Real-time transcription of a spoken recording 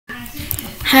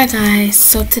Hi guys,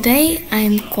 so today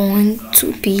I'm going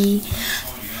to be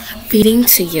reading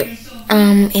to you.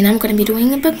 And I'm going to be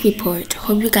doing a book report.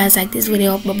 Hope you guys like this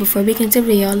video, but before we get into the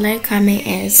video, like, comment,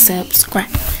 and subscribe.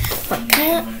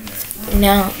 Okay,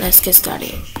 now let's get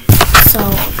started. So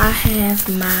I have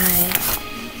my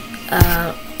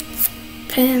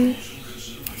pen,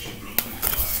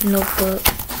 notebook,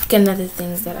 and other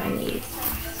things that I need.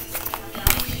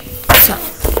 So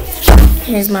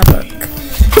here's my book.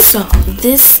 So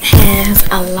this has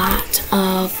a lot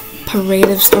of parade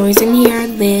of stories in here.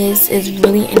 This is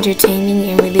really entertaining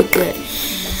and really good.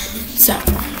 So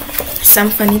some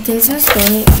funny things in the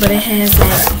story, but it has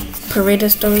like parade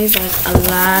of stories, like a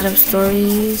lot of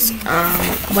stories.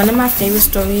 One of my favorite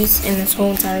stories in this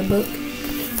whole entire book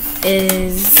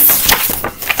is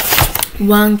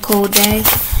One Cold Day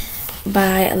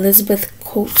by Elizabeth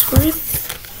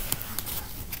Coatsworth.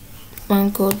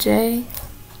 One Cold Day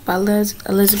by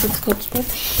Elizabeth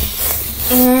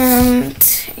Coatsworth. And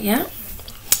yeah,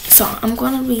 so I'm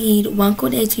gonna read One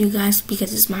Cold Day to you guys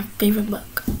because it's my favorite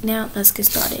book. Now let's get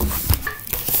started.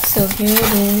 So here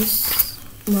it is,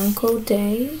 One Cold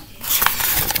Day.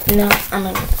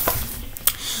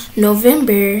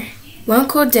 November. One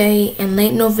cold day in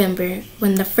late November,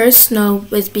 when the first snow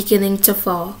was beginning to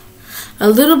fall, a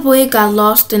little boy got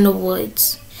lost in the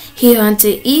woods. He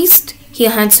hunted east, he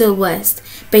hunted west,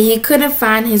 but he couldn't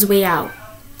find his way out.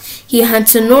 He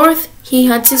hunted north, he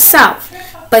hunted south,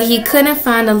 but he couldn't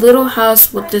find a little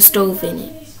house with a stove in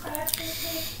it.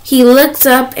 He looked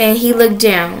up and he looked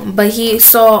down, but he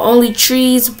saw only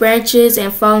trees, branches,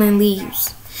 and fallen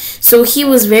leaves. So he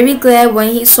was very glad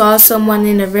when he saw someone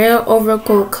in a red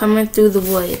overcoat coming through the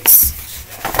woods.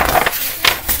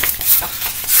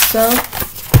 So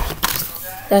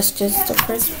that's just the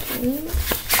first page.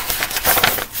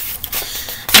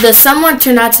 The someone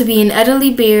turned out to be an elderly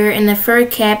bear in a fur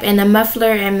cap and a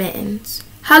muffler and mittens.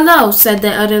 "Hello," said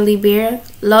the elderly bear.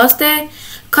 "Lost it?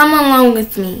 Come along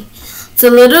with me." So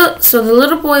the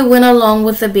little boy went along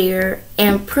with the bear,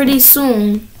 and pretty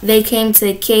soon they came to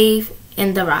a cave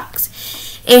in the rocks.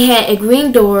 It had a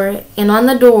green door, and on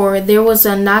the door there was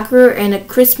a knocker and a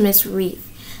Christmas wreath.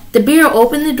 The bear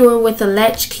opened the door with a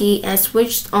latch key and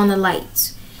switched on the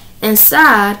lights.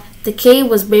 Inside, the cave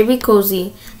was very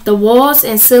cozy. The walls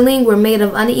and ceiling were made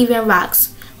of uneven rocks,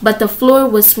 but the floor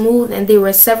was smooth and there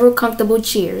were several comfortable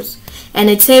chairs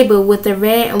and a table with a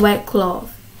red and white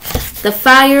cloth. The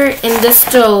fire in the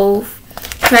stove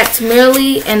cracked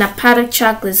merrily and a pot of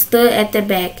chocolate stood at the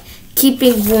back,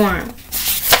 keeping warm.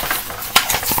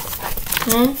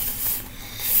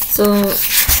 So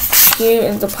here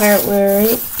is the part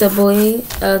where the boy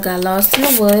got lost in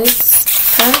the woods.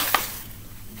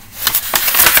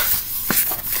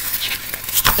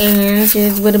 And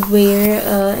here's where the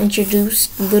bear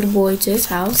introduced the little boy to his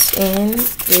house. And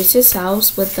there's his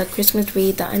house with the Christmas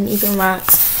wreath, the uneven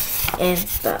rocks, and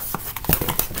stuff.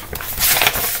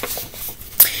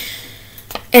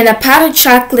 And a pot of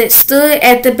chocolate stood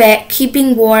at the back,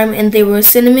 keeping warm, and there were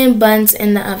cinnamon buns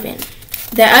in the oven.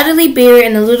 The elderly bear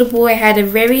and the little boy had a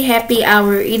very happy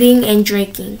hour eating and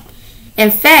drinking. In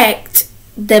fact,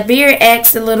 the bear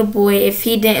asked the little boy if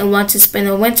he didn't want to spend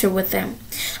the winter with them.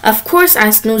 "Of course I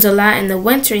snooze a lot in the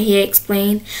winter," he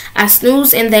explained. "I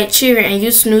snooze in that chair and you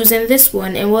snooze in this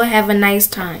one, and we'll have a nice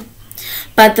time."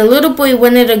 But the little boy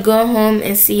wanted to go home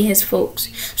and see his folks.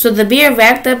 So the bear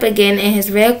wrapped up again in his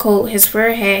red coat, his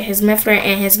fur hat, his muffler,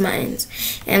 and his mittens.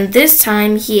 And this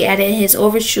time he added his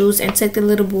overshoes and took the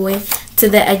little boy to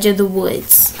the edge of the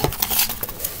woods.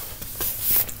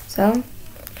 So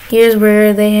here's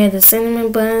where they had the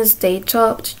cinnamon buns. They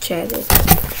talked, chatted,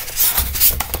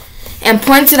 and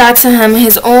pointed out to him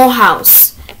his own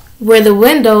house, where the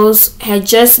windows had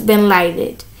just been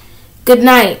lighted. "Good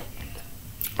night."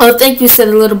 "Oh, thank you," said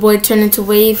the little boy, turning to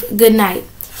wave. "Good night."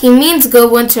 "He means good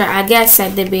winter, I guess,"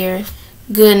 said the bear,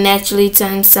 good naturally to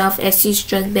himself as he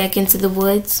struck back into the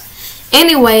woods.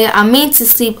 "Anyway, I mean to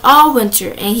sleep all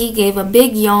winter," and he gave a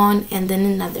big yawn and then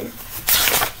another.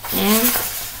 And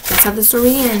that's how the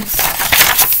story ends.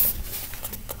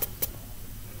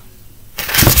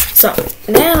 So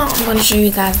now I'm going to show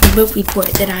you guys the book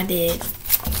report that I did.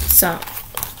 So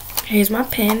here's my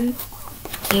pen,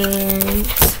 and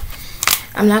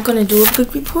I'm not going to do a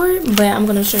book report, but I'm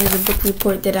going to show you the book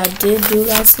report that I did do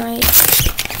last night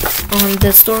on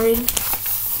the story.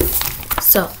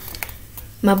 So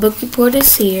my book report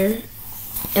is here,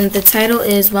 and the title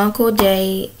is One Cold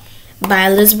Day by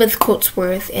Elizabeth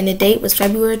Coatsworth, and the date was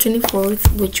February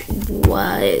 24th, which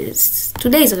was 2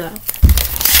 days ago.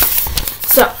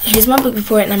 So here's my book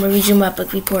report, and I'm going to read you my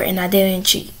book report, and I didn't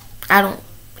cheat. I don't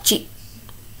cheat.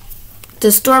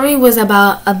 The story was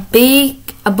about a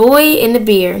big A boy and a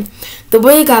bear. The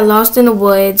boy got lost in the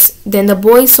woods. Then the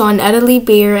boy saw an elderly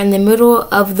bear in the middle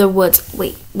of the woods.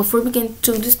 Wait, before we get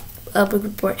into this book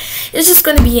report, it's just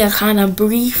going to be a kind of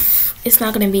brief. It's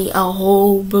not going to be a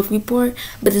whole book report,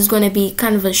 but it's going to be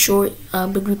kind of a short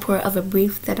book report of a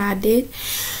brief that I did.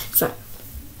 So,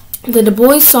 the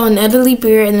boy saw an elderly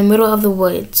bear in the middle of the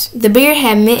woods. The bear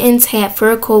had mittens, hat,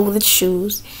 fur coat with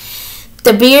shoes.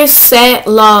 The bear sat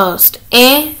lost,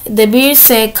 and the bear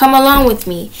said, "Come along with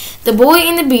me." The boy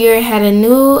and the bear had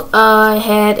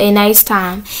a nice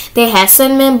time. They had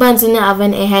cinnamon buns in the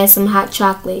oven and had some hot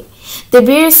chocolate. The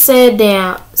bear said, "Do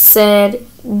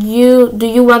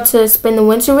you want to spend the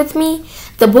winter with me?"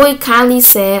 The boy kindly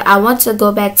said, "I want to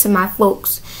go back to my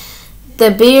folks."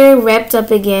 The bear wrapped up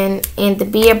again, and the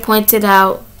bear pointed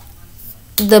out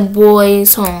the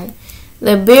boy's home.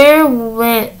 The bear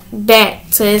went back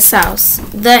to his house.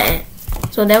 The end.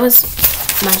 So that was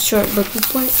my short book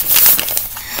report.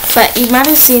 But you might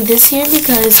have seen this here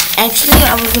because actually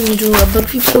I was going to do a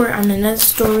book report on another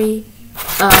story.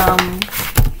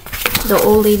 The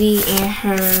old lady and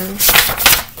her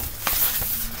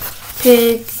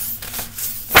pig.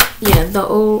 Yeah, the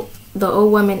old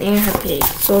woman and her pig.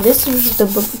 So this was the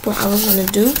book report I was going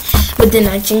to do. But then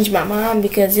I changed my mind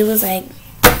because it was like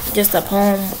just a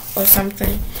poem or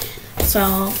something.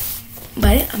 So,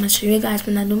 but I'm gonna show you guys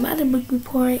when I do my other book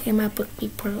report and my book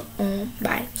report on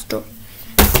my story.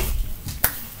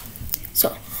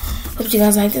 So, hope you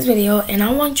guys like this video, and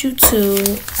I want you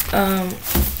to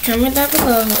comment down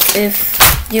below if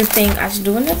you think I should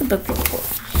do another book report,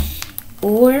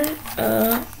 or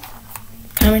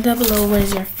comment down below what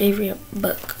is your favorite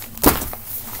book.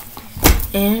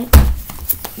 And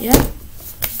yeah.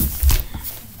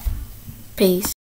 Peace.